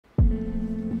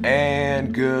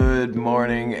And good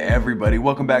morning, everybody.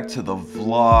 Welcome back to the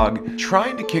vlog.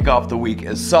 Trying to kick off the week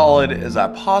as solid as I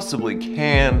possibly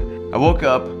can. I woke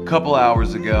up a couple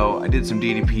hours ago. I did some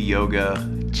DDP Yoga,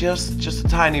 just a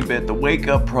tiny bit. The wake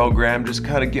up program, just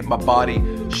kind of get my body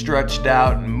stretched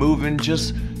out and moving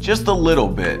just a little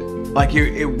bit. Like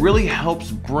it really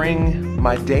helps bring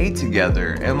my day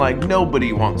together, and like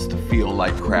nobody wants to feel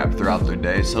like crap throughout their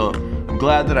day, so I'm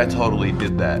glad that I totally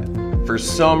did that. For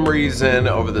some reason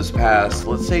over this past,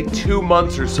 let's say 2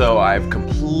 months or so, I've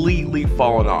completely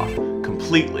fallen off.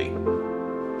 Completely.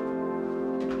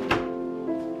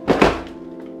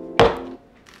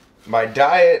 My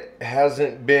diet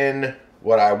hasn't been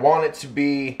what I want it to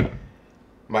be.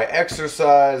 My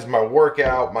exercise, my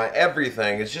workout, my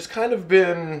everything has just kind of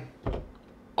been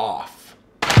off.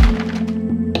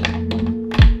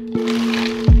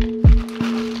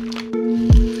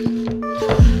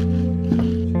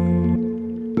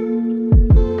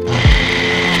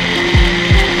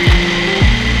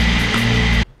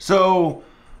 So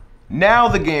now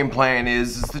the game plan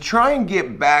is to try and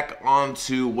get back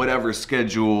onto whatever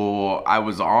schedule I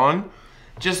was on,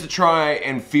 just to try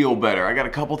and feel better. I got a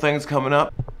couple things coming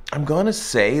up. I'm gonna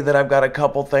say that I've got a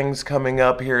couple things coming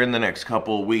up here in the next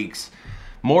couple of weeks.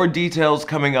 More details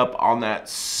coming up on that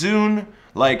soon,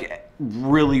 like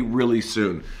really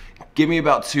soon. Give me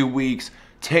about 2 weeks.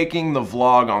 Taking the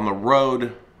vlog on the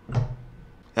road.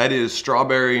 That is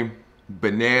strawberry,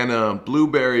 banana,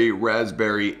 blueberry,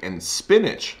 raspberry, and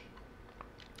spinach.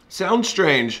 Sounds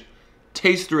strange,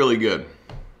 tastes really good.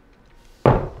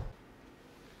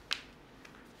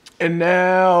 And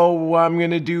now I'm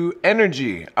gonna do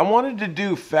energy. I wanted to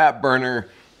do fat burner,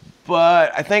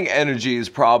 but I think energy is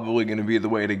probably gonna be the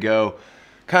way to go.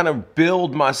 Kind of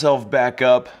build myself back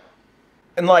up.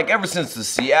 And like ever since the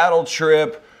Seattle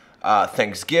trip,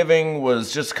 Thanksgiving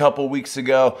was just a couple weeks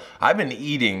ago, I've been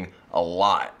eating a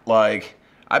lot. Like,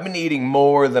 I've been eating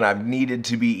more than I've needed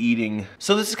to be eating.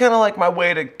 So this is kind of like my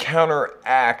way to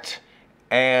counteract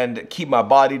and keep my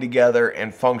body together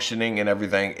and functioning and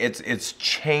everything. It's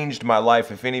changed my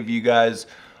life. If any of you guys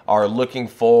are looking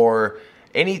for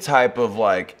any type of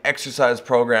like exercise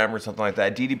program or something like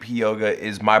that, DDP Yoga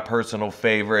is my personal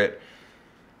favorite.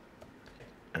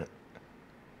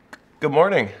 Good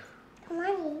morning. Good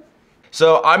morning.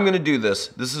 So I'm gonna do this.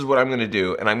 This is what I'm gonna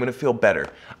do, and I'm gonna feel better.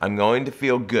 I'm going to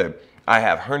feel good. I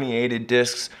have herniated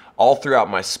discs all throughout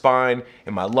my spine,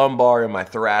 in my lumbar, in my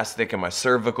thoracic, and my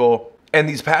cervical. And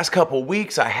these past couple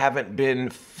weeks, I haven't been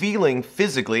feeling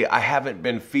physically, I haven't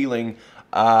been feeling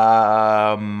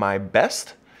my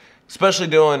best. Especially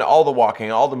doing all the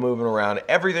walking, all the moving around,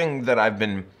 everything that I've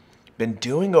been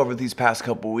doing over these past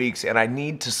couple weeks, and I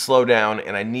need to slow down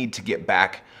and I need to get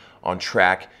back on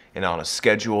track and on a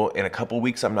schedule. In a couple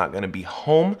weeks, I'm not gonna be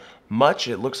home much.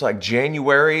 It looks like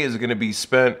January is gonna be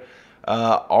spent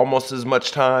almost as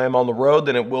much time on the road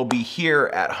than it will be here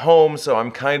at home. So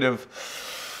I'm kind of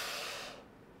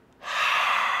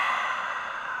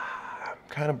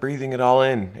breathing it all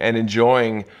in and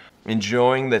enjoying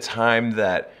the time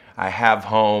that I have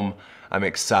home. I'm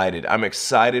excited. I'm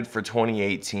excited for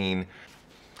 2018.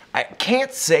 I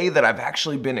can't say that I've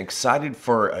actually been excited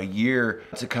for a year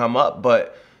to come up,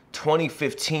 but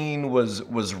 2015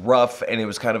 was rough and it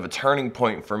was kind of a turning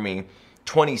point for me.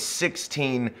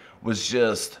 2016 was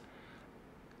just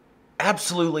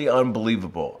absolutely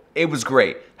unbelievable. It was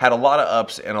great. Had a lot of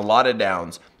ups and a lot of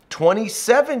downs.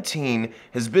 2017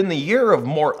 has been the year of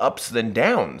more ups than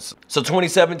downs. So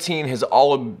 2017 has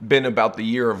all been about the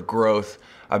year of growth.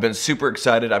 I've been super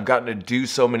excited. I've gotten to do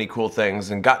so many cool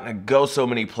things and gotten to go so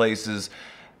many places.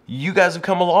 You guys have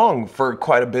come along for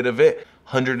quite a bit of it.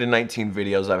 119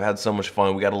 videos. I've had so much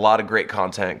fun. We got a lot of great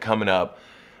content coming up.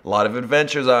 A lot of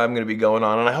adventures I'm going to be going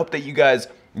on, and I hope that you guys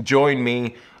join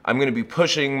me. I'm going to be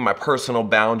pushing my personal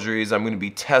boundaries. I'm going to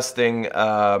be testing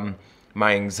my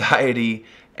anxiety,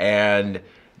 and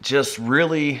just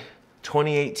really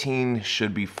 2018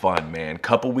 should be fun, man.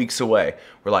 Couple weeks away.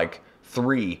 We're like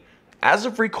 3. As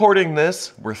of recording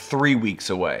this, we're 3 weeks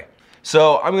away.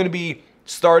 So I'm going to be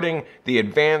starting the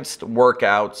advanced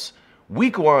workouts.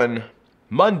 Week 1,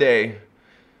 Monday,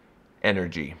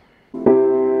 energy.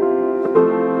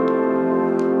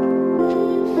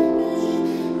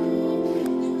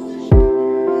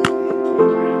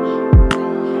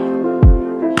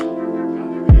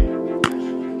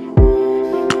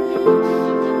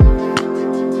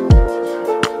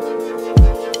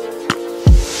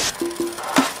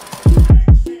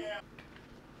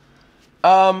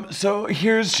 So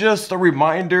here's just a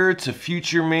reminder to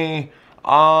future me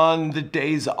on the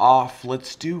days off.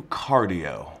 Let's do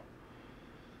cardio.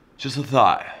 Just a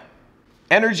thought.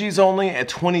 Energy's only a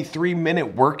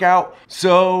 23-minute workout,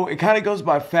 so it kind of goes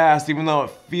by fast, even though it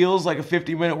feels like a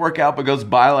 50-minute workout, but goes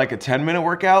by like a 10-minute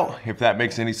workout, if that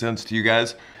makes any sense to you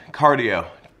guys. Cardio,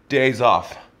 days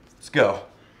off. Let's go.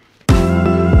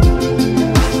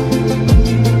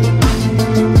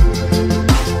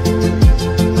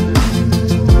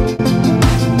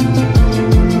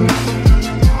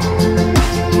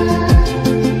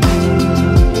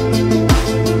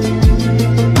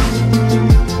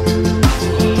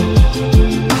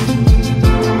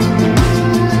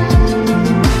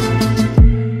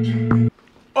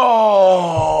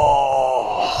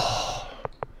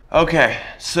 Okay,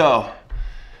 so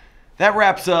that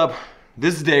wraps up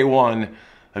this day one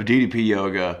of DDP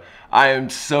Yoga. I am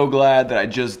so glad that I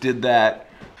just did that.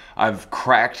 I've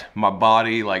cracked my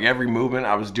body, like every movement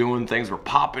I was doing, things were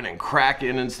popping and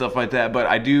cracking and stuff like that, but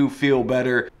I do feel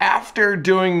better. After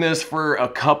doing this for a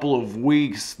couple of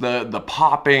weeks, the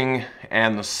popping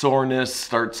and the soreness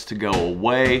starts to go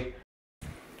away.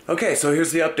 Okay, so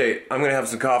here's the update. I'm gonna have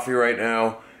some coffee right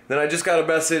now. Then I just got a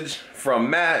message from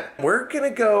Matt. We're gonna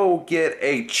go get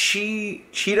a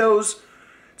Cheetos.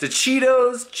 It's a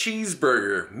Cheetos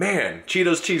cheeseburger. Man,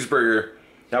 Cheetos cheeseburger.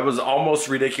 That was almost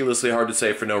ridiculously hard to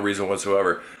say for no reason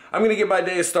whatsoever. I'm gonna get my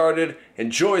day started,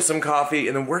 enjoy some coffee,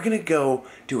 and then we're gonna go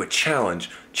do a challenge.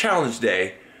 Challenge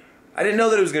day. I didn't know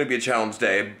that it was gonna be a challenge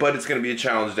day, but it's gonna be a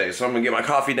challenge day. So I'm gonna get my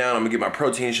coffee down, I'm gonna get my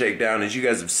protein shake down. As you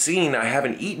guys have seen, I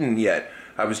haven't eaten yet.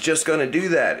 I was just gonna do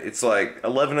that. It's like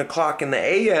 11 o'clock in the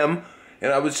AM,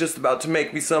 and I was just about to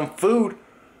make me some food,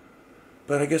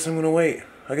 but I guess I'm gonna wait.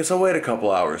 I guess I'll wait a couple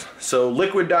hours. So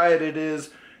liquid diet it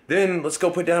is. Then let's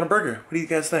go put down a burger. What do you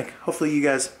guys think? Hopefully you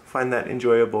guys find that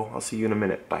enjoyable. I'll see you in a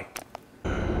minute. Bye.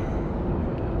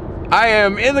 I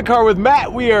am in the car with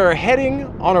Matt. We are heading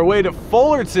on our way to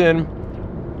Fullerton.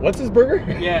 What's this burger?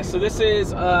 Yeah, so this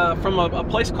is from a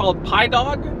place called Pie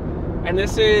Dog. And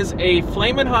this is a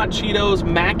Flamin' Hot Cheetos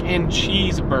mac and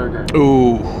cheese burger.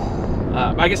 Ooh.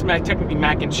 I guess technically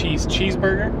mac and cheese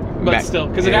cheeseburger, but still,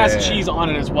 because it has cheese on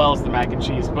it as well as the mac and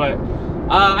cheese. But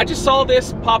I just saw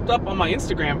this popped up on my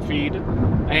Instagram feed,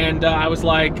 and I was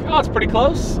like, oh, it's pretty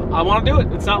close. I want to do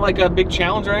it. It's not like a big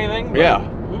challenge or anything. Yeah.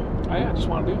 I just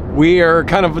want to do it. We are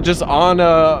kind of just on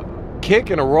a kick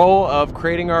and a roll of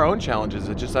creating our own challenges.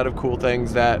 It's just out of cool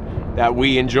things that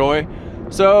we enjoy.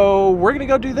 So we're gonna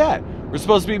go do that. We're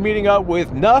supposed to be meeting up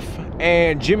with Nuff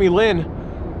and Jimmy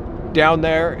Lynn down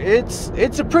there. It's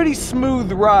a pretty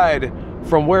smooth ride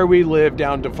from where we live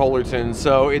down to Fullerton,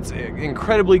 so it's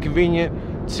incredibly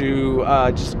convenient to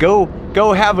just go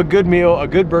have a good meal, a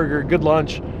good burger, good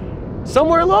lunch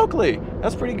somewhere locally.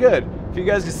 That's pretty good. If you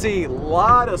guys can see, a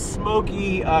lot of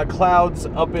smoky clouds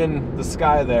up in the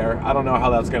sky there. I don't know how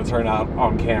that's gonna turn out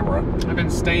on camera. I've been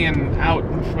staying out.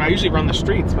 I usually run the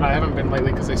streets, but I haven't been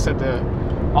lately because they said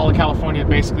all of California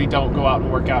basically don't go out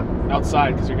and work out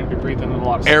outside because you're gonna be breathing in a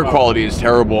lot of air smoke. Quality is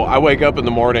terrible. I wake up in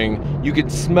the morning, you can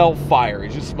smell fire.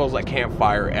 It just smells like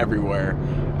campfire everywhere.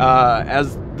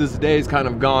 As this day's kind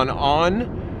of gone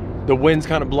on, the wind's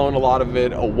kind of blown a lot of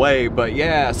it away, but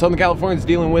yeah, Southern California's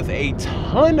dealing with a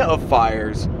ton of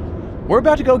fires. We're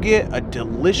about to go get a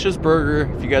delicious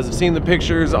burger. If you guys have seen the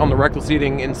pictures on the Reckless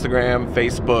Eating Instagram,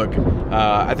 Facebook,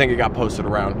 I think it got posted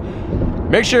around.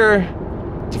 Make sure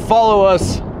to follow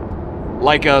us,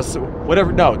 like us,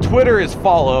 whatever. No, Twitter is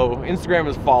follow, Instagram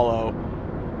is follow.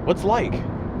 What's like?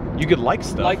 You could like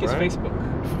stuff, Like right? is Facebook.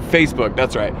 Facebook,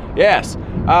 that's right. Yes.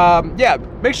 Yeah,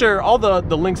 make sure all the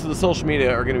links to the social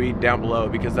media are going to be down below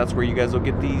because that's where you guys will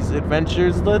get these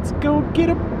adventures. Let's go get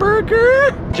a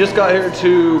burger. Just got here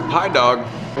to Pie Dog.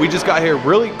 We just got here.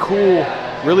 Really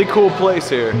cool place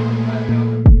here.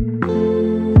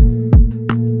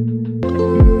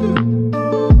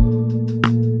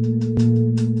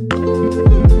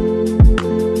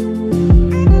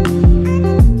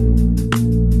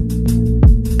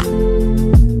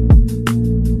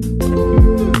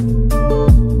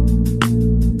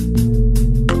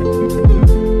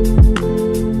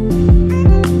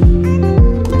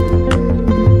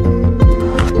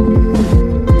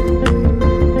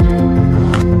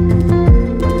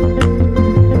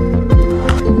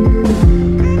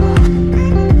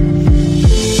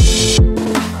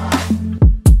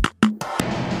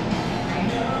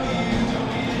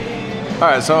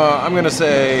 Alright, so I'm going to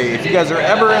say, if you guys are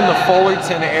ever in the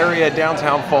Fullerton area,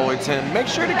 downtown Fullerton, make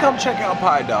sure to come check out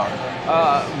Pie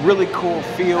Dog. Really cool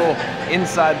feel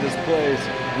inside this place.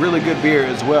 Really good beer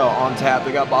as well on tap.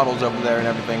 They got bottles over there and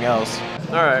everything else.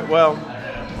 Alright, well,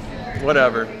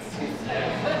 whatever.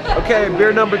 Okay,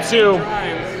 beer number 2.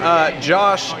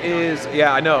 Josh is,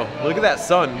 yeah, I know. Look at that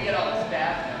sun.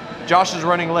 Josh is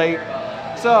running late.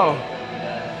 So,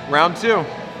 round 2.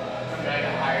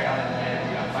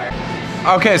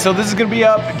 Okay, so this is gonna be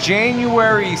up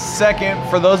January 2nd.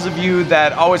 For those of you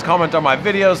that always comment on my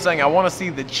videos saying I wanna see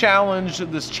the challenge,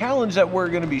 this challenge that we're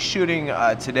gonna be shooting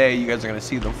today, you guys are gonna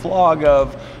see the vlog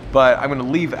of, but I'm gonna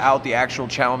leave out the actual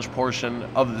challenge portion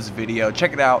of this video.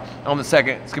 Check it out on the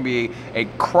 2nd. It's gonna be a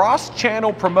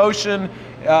cross-channel promotion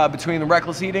between the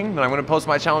reckless eating, then I'm gonna post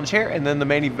my challenge here, and then the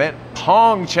main event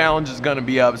Pong challenge is gonna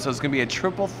be up. So it's gonna be a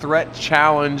triple threat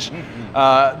challenge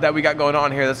that we got going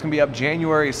on here. That's gonna be up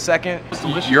January 2nd.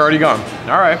 You're already gone.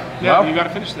 All right. Yeah, well, you gotta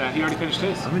finish that. He already finished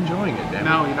his. I'm enjoying it, damn.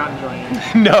 No, you're not enjoying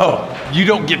it. No, you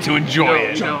don't get to enjoy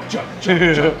it. Jump, jump, jump,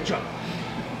 jump, jump.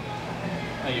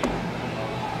 Thank you.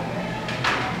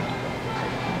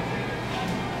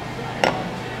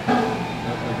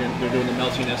 They're doing the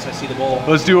meltiness. I see the bowl.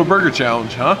 Let's do a burger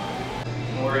challenge, huh?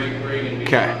 Where are you gonna be?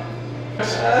 Okay.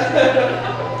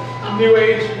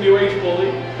 New age bully.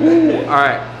 All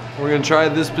right, we're gonna try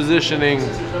this positioning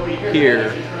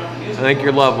here. I think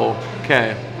you're level.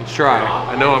 Okay, let's try.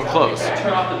 I know I'm close.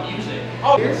 Turn off the music.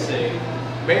 Oh, let's see.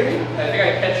 Maybe? I think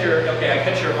I catch your. Okay, I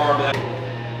catch your arm.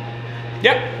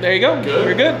 Yep. There you go. Good.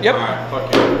 You're good. Yep. All right.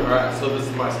 Fuck you. All right. So this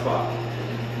is my spot.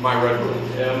 My red room.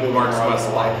 Yeah, Mark's my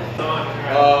slide.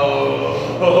 Oh.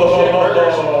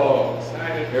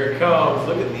 Here it comes.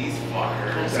 Look at these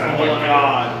fuckers. Oh my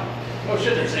god. Oh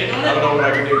shit, there's egg on it? I don't know what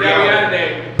I can do. Yeah, we got an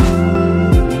egg.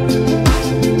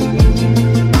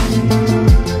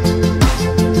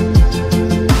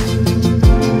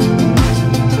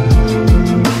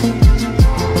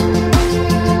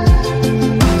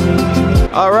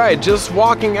 All right, just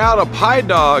walking out of Pie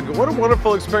Dog. What a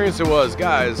wonderful experience it was,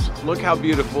 guys. Look how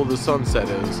beautiful the sunset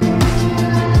is.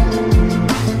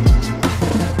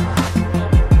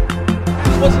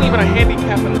 It wasn't even a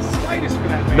handicap in the slightest for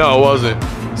that thing. No, it wasn't.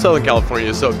 Southern California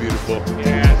is so beautiful.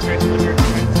 Yeah, it's great.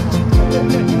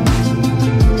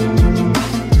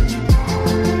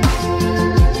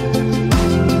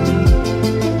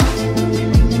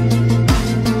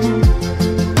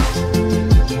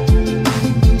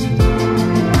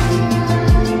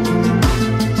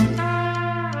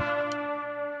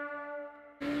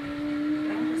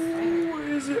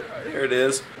 There it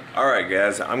is. All right,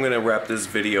 guys, I'm gonna wrap this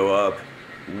video up.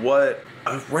 What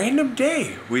a random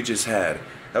day we just had.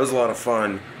 That was a lot of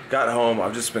fun. Got home,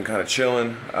 I've just been kind of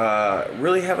chilling.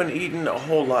 Really haven't eaten a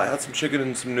whole lot. Had some chicken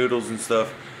and some noodles and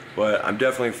stuff, but I'm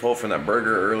definitely full from that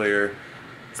burger earlier.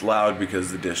 It's loud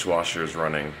because the dishwasher is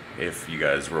running, if you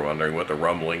guys were wondering what the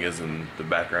rumbling is in the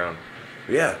background.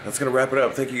 But yeah, that's gonna wrap it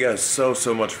up. Thank you guys so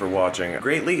much for watching.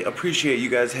 Greatly appreciate you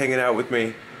guys hanging out with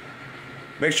me.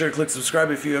 Make sure to click subscribe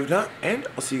if you have not, and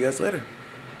I'll see you guys later.